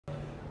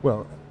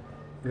Well,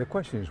 the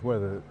question is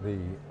whether the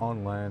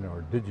online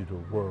or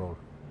digital world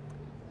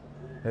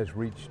has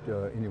reached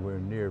anywhere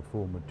near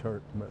full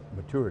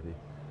maturity.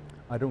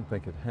 I don't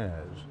think it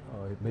has.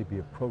 It may be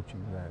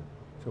approaching that.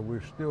 So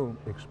we're still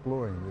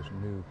exploring this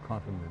new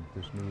continent,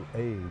 this new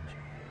age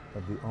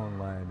of the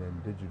online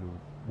and digital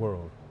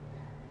world.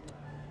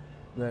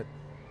 That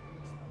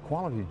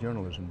quality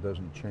journalism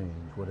doesn't change,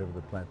 whatever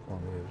the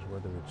platform is,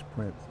 whether it's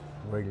print,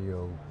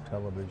 radio,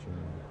 television,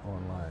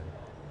 online.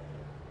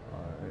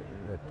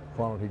 That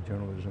quality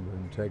journalism with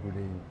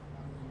integrity,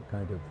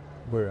 kind of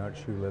wear out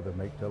shoe leather,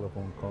 make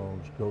telephone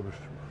calls, go to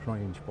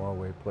strange,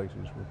 faraway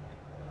places with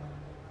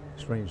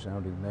strange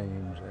sounding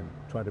names, and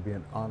try to be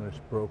an honest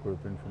broker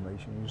of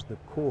information is the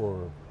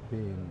core of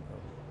being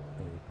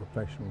a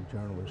professional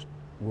journalist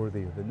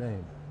worthy of the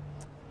name.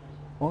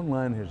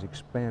 Online has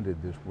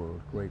expanded this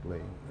world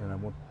greatly, and I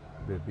want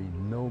there to be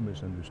no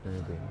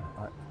misunderstanding.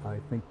 I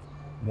think,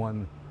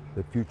 one,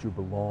 the future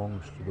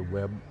belongs to the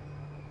web,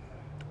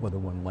 whether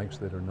one likes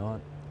it or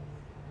not.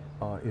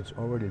 It's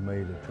already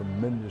made a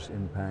tremendous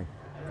impact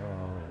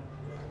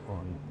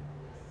on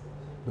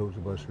those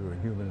of us who are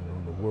human and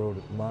on the world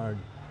at large.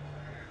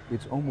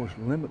 It's almost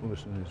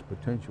limitless in its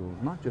potential,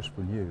 not just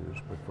for news,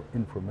 but for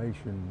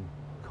information,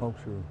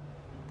 culture,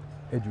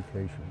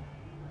 education.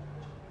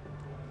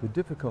 The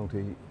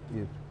difficulty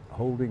is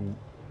holding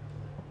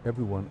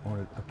everyone on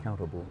it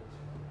accountable.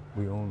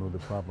 We all know the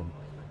problem.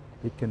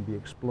 It can be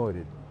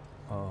exploited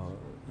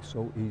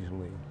so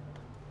easily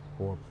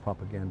for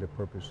propaganda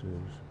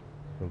purposes,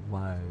 for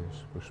lies,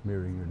 for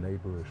smearing your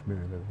neighbor or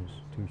smearing other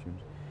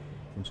institutions.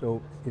 And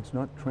so it's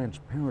not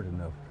transparent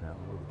enough now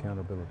with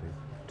accountability.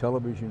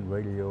 Television,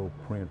 radio,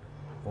 print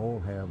all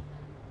have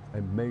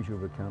a measure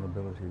of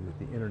accountability that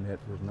the internet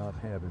does not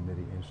have in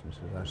many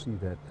instances. I see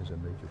that as a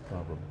major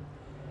problem.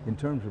 In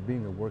terms of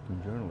being a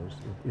working journalist,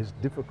 it is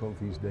difficult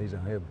these days.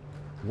 I have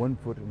one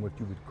foot in what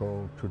you would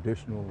call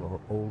traditional or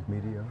old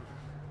media.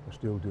 I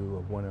still do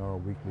a 1-hour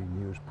weekly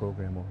news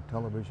program on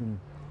television.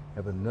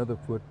 Have another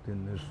foot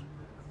in this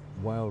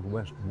Wild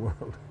West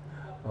world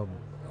of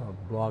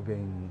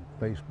blogging,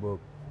 Facebook,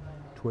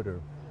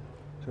 Twitter.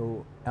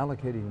 So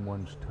allocating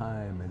one's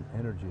time and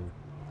energy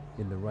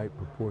in the right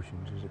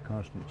proportions is a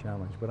constant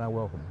challenge, but I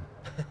welcome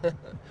it.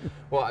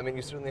 Well, I mean,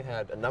 you certainly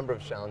had a number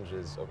of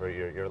challenges over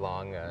your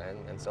long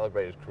and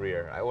celebrated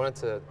career. I wanted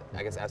to,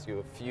 I guess, ask you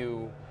a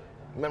few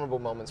memorable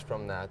moments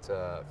from that.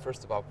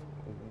 First of all,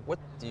 what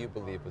do you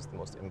believe was the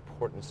most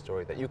important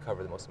story that you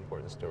covered, the most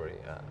important story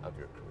of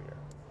your career?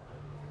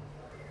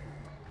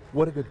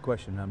 What a good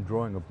question. I'm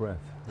drawing a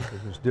breath because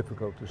it's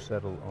difficult to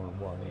settle on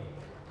one.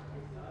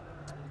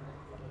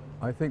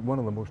 I think one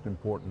of the most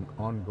important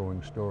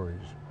ongoing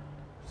stories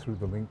through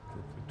the length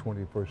of the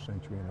 21st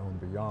century and on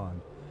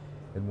beyond,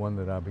 and one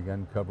that I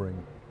began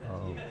covering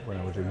when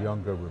I was a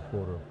younger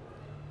reporter,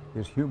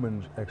 is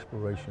humans'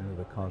 exploration of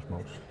the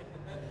cosmos.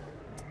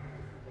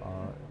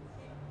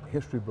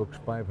 History books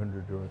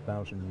 500 or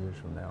 1,000 years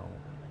from now,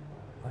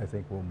 I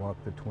think, will mark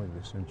the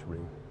 20th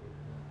century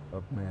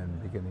of man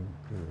beginning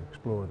to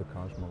explore the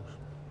cosmos.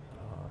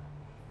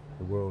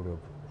 The world of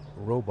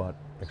robot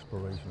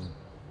exploration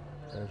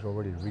is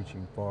already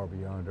reaching far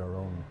beyond our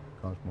own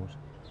cosmos.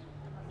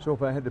 So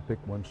if I had to pick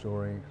one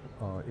story,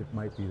 it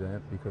might be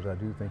that, because I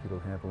do think it'll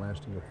have a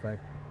lasting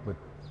effect. But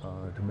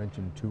to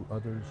mention two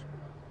others,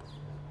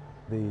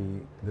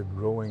 the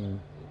growing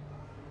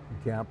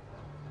gap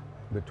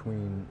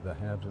between the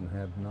haves and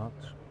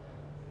have-nots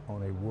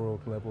on a world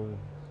level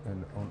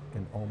and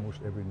in almost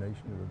every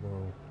nation of the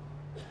world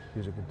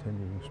is a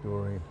continuing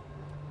story.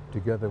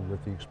 Together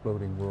with the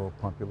exploding world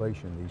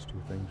population, these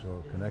two things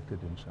are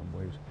connected in some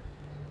ways.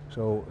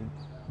 So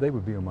they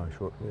would be on my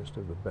short list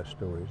of the best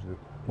stories, the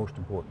most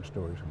important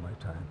stories of my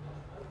time.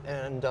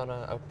 And on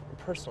a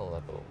personal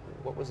level,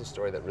 what was the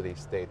story that really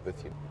stayed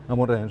with you? I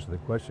want to answer the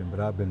question, but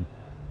I've been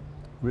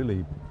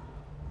really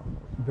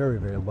very,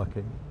 very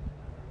lucky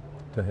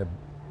to have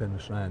been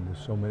assigned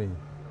to so many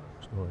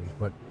stories.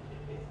 But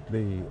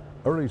the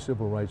early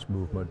civil rights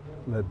movement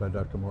led by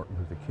Dr. Martin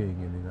Luther King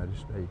in the United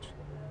States,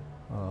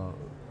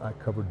 I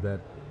covered that,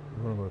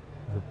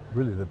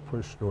 really the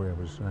first story I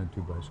was assigned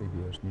to by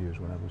CBS News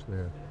when I was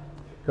there.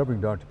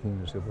 Covering Dr. King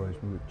and the civil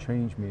rights movement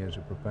changed me as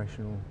a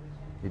professional,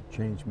 it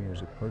changed me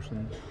as a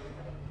person,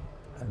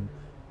 and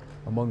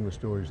among the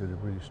stories that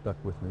have really stuck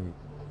with me,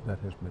 that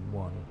has been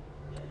one.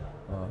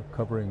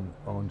 Covering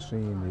on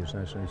scene the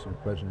assassination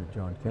of President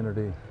John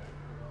Kennedy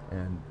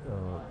and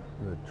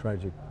the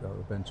tragic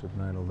events of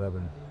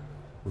 9/11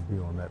 would be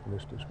on that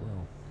list as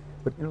well.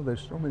 But you know,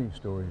 there's so many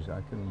stories.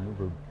 I can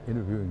remember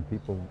interviewing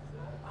people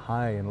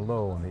high and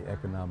low on the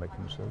economic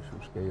and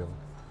social scale.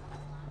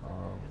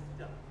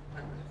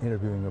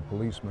 Interviewing a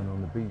policeman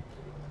on the beat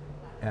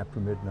after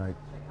midnight,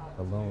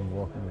 alone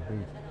walking the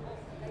beat.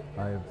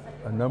 I have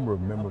a number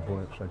of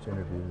memorable such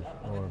interviews,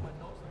 or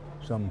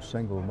some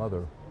single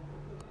mother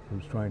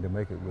who's trying to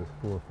make it with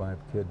 4 or 5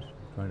 kids,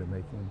 trying to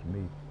make ends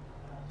meet,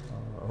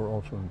 are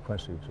also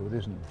impressive. So it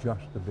isn't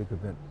just the big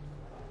event.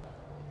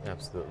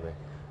 Absolutely.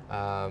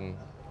 And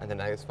then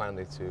I guess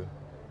finally to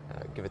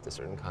give it a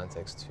certain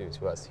context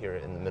to us here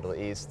in the Middle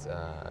East,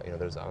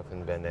 there's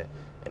often been an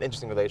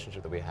interesting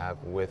relationship that we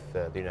have with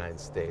the United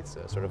States,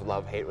 a sort of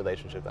love-hate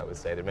relationship, I would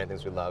say. There are many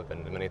things we love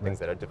and many things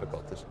that are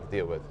difficult to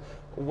deal with.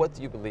 What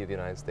do you believe the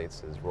United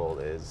States' role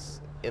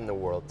is in the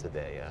world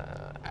today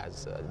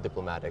as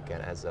diplomatic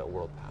and as a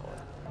world power?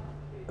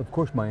 Of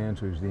course, my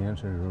answer is the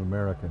answer of an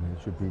American.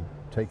 It should be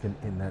taken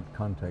in that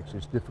context.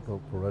 It's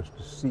difficult for us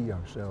to see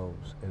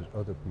ourselves as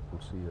other people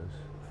see us.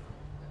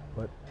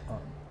 But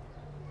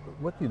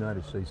what the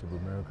United States of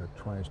America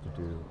tries to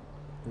do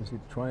is it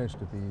tries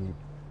to be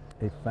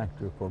a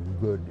factor for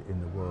good in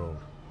the world.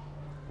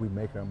 We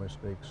make our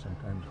mistakes,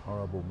 sometimes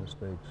horrible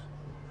mistakes,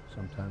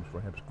 sometimes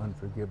perhaps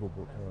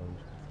unforgivable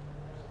errors.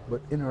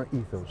 But in our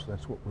ethos,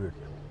 that's what we're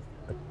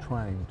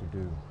trying to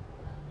do.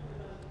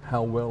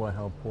 How well or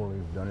how poorly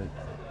we've done it,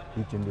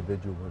 each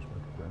individual must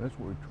have done. That's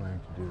what we're trying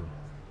to do.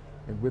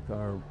 And with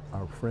our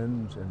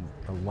friends and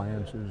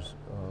alliances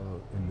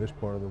in this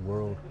part of the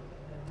world,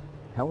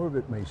 however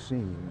it may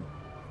seem,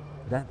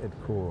 that at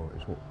core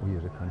is what we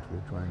as a country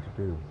are trying to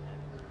do.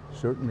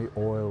 Certainly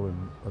oil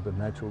and other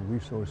natural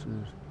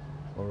resources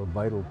are a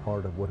vital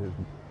part of what has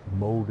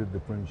molded the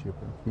friendship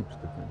and keeps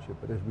the friendship.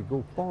 But as we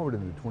go forward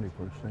in the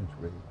 21st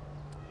century,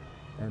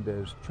 and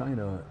as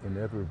China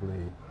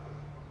inevitably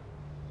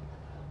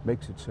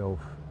makes itself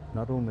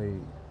not only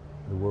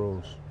the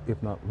world's,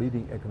 if not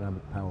leading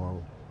economic power,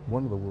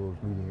 one of the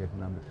world's leading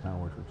economic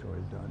powers, which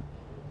already done,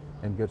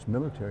 and gets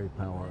military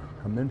power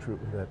commensurate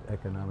with that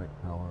economic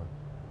power,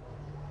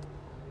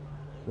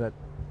 that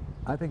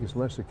I think it's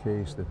less a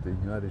case that the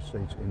United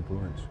States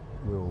influence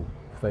will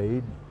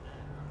fade.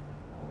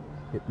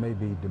 It may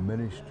be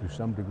diminished to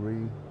some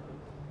degree.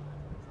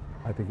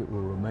 I think it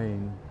will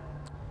remain.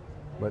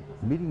 But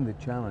meeting the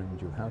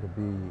challenge of how to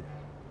be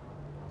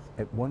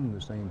at one and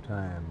the same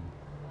time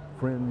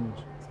friends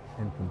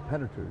and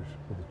competitors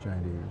with the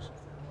Chinese,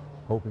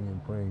 hoping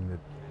and praying that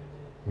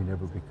we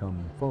never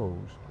become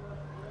foes,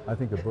 I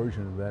think a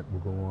version of that will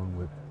go on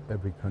with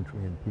every country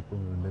and people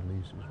in the Middle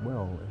East as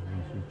well as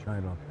we see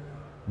China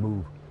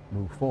move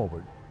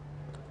forward.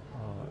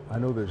 I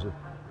know there's a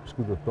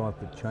school of thought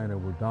that China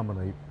will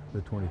dominate the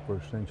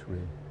 21st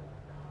century.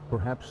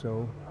 Perhaps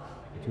so,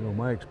 but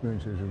my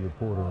experience as a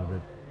reporter of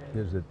it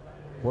is that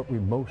what we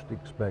most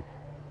expect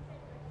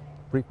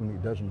frequently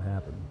doesn't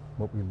happen.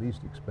 What we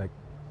least expect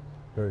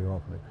very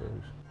often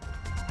occurs.